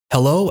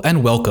Hello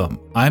and welcome.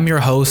 I'm your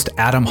host,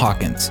 Adam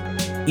Hawkins.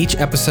 Each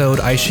episode,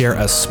 I share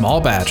a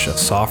small batch of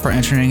software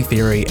engineering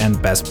theory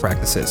and best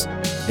practices.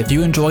 If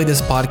you enjoy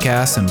this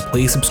podcast, then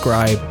please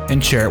subscribe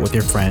and share it with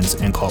your friends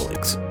and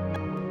colleagues.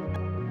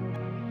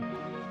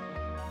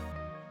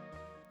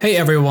 Hey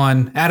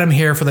everyone, Adam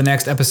here for the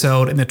next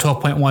episode in the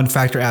 12.1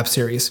 Factor App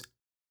series.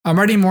 I'm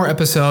writing more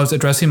episodes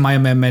addressing my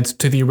amendments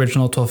to the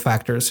original 12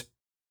 factors.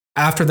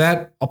 After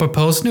that, I'll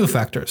propose new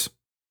factors.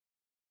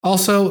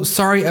 Also,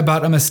 sorry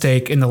about a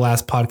mistake in the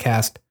last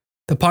podcast.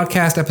 The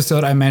podcast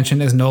episode I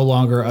mentioned is no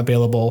longer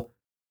available.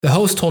 The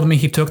host told me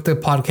he took the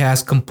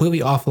podcast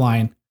completely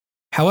offline.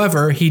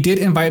 However, he did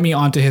invite me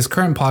onto his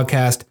current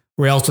podcast,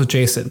 Rails with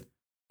Jason.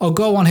 I'll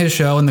go on his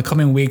show in the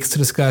coming weeks to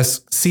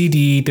discuss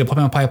CD,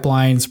 deployment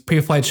pipelines,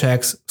 pre-flight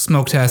checks,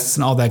 smoke tests,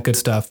 and all that good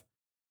stuff.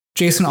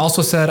 Jason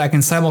also said I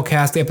can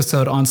simulcast the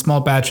episode on small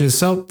batches,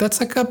 so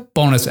that's like a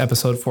bonus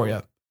episode for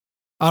you.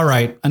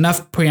 Alright,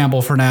 enough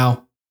preamble for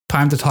now.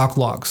 Time to talk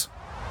logs.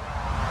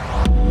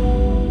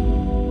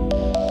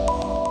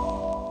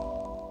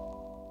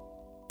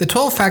 The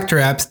 12-factor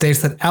app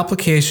states that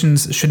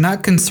applications should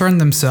not concern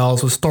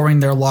themselves with storing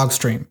their log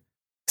stream.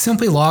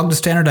 Simply log to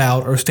standard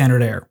out or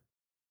standard error.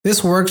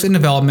 This works in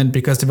development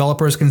because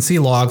developers can see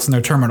logs in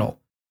their terminal.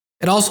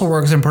 It also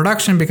works in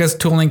production because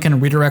tooling can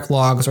redirect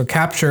logs or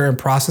capture and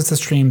process the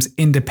streams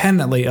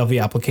independently of the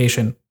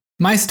application.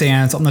 My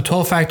stance on the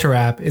 12-factor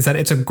app is that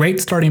it's a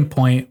great starting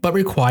point but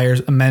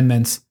requires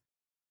amendments.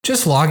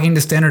 Just logging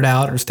to standard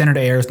out or standard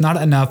error is not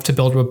enough to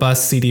build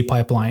robust CD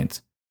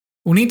pipelines.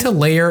 We need to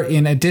layer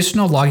in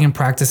additional logging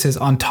practices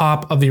on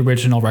top of the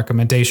original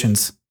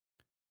recommendations.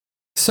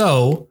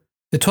 So,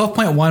 the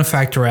 12.1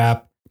 factor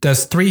app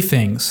does three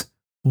things.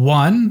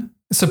 1.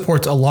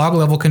 Supports a log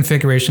level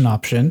configuration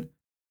option.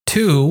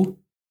 2.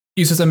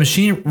 Uses a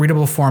machine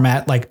readable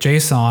format like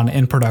JSON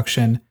in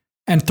production.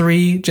 And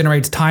 3.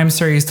 Generates time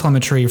series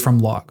telemetry from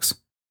logs.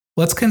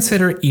 Let's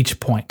consider each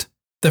point.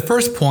 The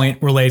first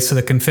point relates to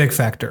the config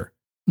factor.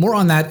 More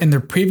on that in the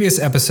previous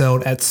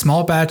episode at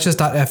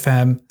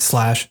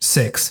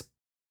smallbatches.fm/6.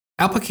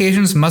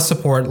 Applications must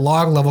support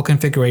log level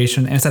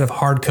configuration instead of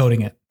hard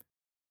coding it.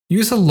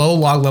 Use a low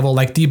log level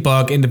like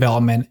debug in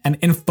development and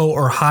info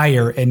or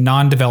higher in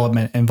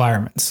non-development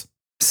environments.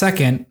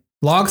 Second,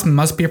 logs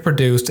must be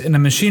produced in a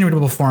machine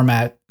readable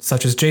format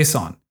such as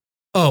JSON.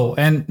 Oh,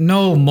 and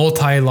no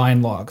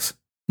multi-line logs.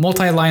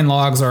 Multi-line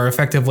logs are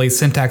effectively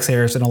syntax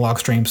errors in a log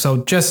stream,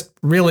 so just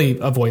really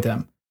avoid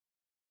them.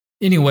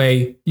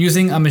 Anyway,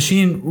 using a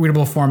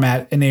machine-readable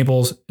format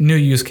enables new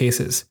use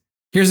cases.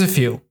 Here's a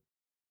few.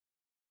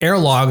 Error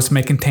logs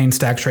may contain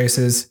stack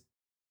traces.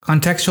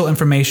 Contextual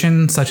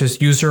information, such as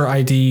user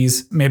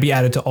IDs, may be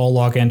added to all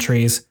log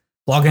entries.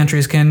 Log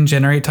entries can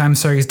generate time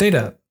series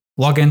data.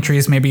 Log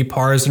entries may be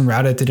parsed and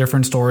routed to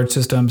different storage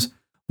systems.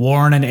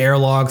 Warn and error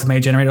logs may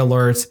generate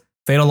alerts.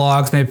 Fatal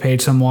logs may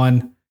page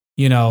someone.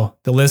 You know,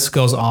 the list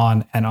goes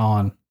on and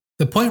on.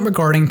 The point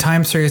regarding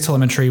time series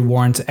telemetry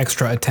warrants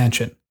extra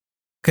attention.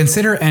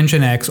 Consider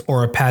Nginx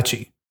or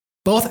Apache.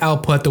 Both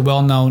output the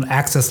well-known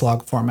access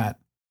log format.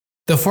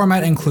 The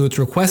format includes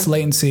request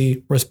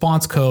latency,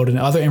 response code, and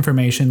other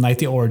information like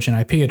the origin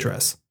IP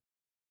address.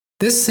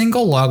 This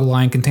single log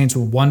line contains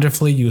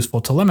wonderfully useful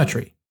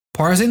telemetry.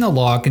 Parsing the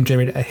log can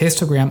generate a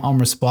histogram on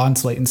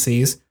response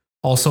latencies,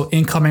 also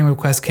incoming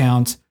request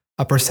counts,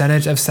 a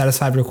percentage of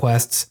satisfied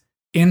requests,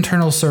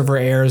 internal server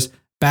errors,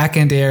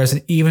 backend errors,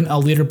 and even a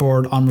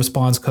leaderboard on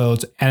response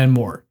codes, and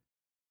more.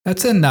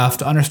 That's enough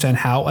to understand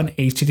how an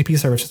HTTP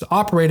service is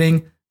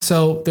operating,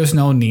 so there's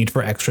no need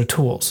for extra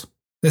tools.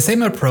 The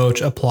same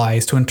approach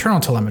applies to internal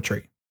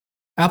telemetry.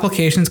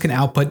 Applications can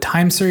output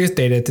time series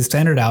data to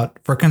standard out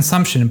for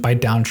consumption by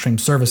downstream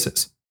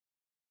services.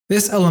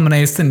 This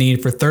eliminates the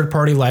need for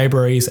third-party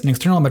libraries and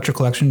external metric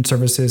collection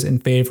services in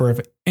favor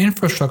of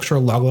infrastructure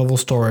log-level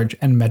storage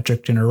and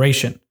metric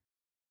generation.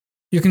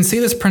 You can see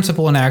this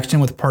principle in action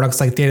with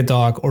products like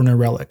Datadog or New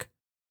Relic.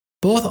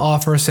 Both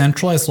offer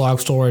centralized log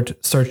storage,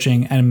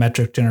 searching, and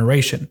metric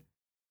generation.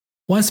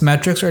 Once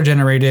metrics are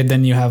generated,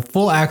 then you have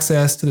full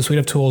access to the suite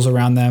of tools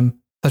around them,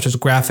 such as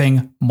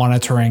graphing,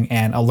 monitoring,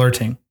 and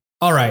alerting.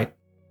 Alright,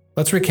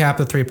 let's recap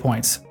the 3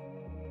 points.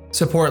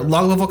 Support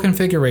log-level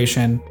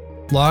configuration,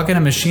 log in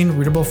a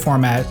machine-readable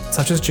format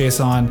such as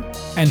JSON,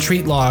 and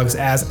treat logs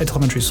as a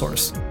telemetry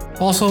source.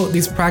 Also,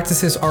 these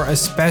practices are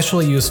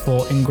especially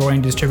useful in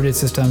growing distributed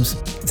systems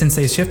since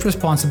they shift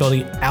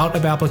responsibility out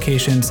of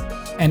applications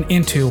and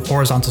into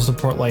horizontal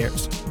support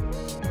layers.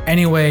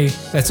 Anyway,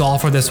 that's all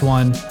for this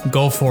one.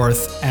 Go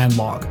forth and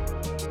log.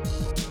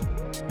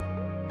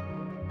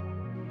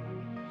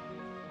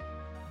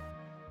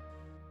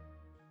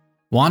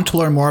 Want to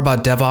learn more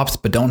about DevOps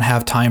but don't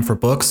have time for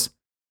books?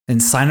 Then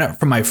sign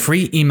up for my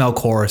free email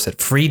course at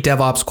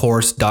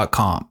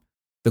freedevopscourse.com.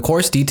 The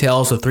course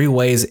details the 3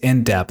 ways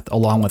in depth,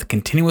 along with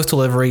continuous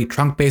delivery,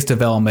 trunk-based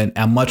development,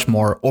 and much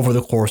more over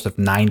the course of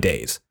 9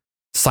 days.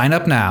 Sign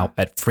up now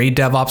at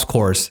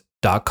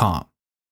freedevopscourse.com.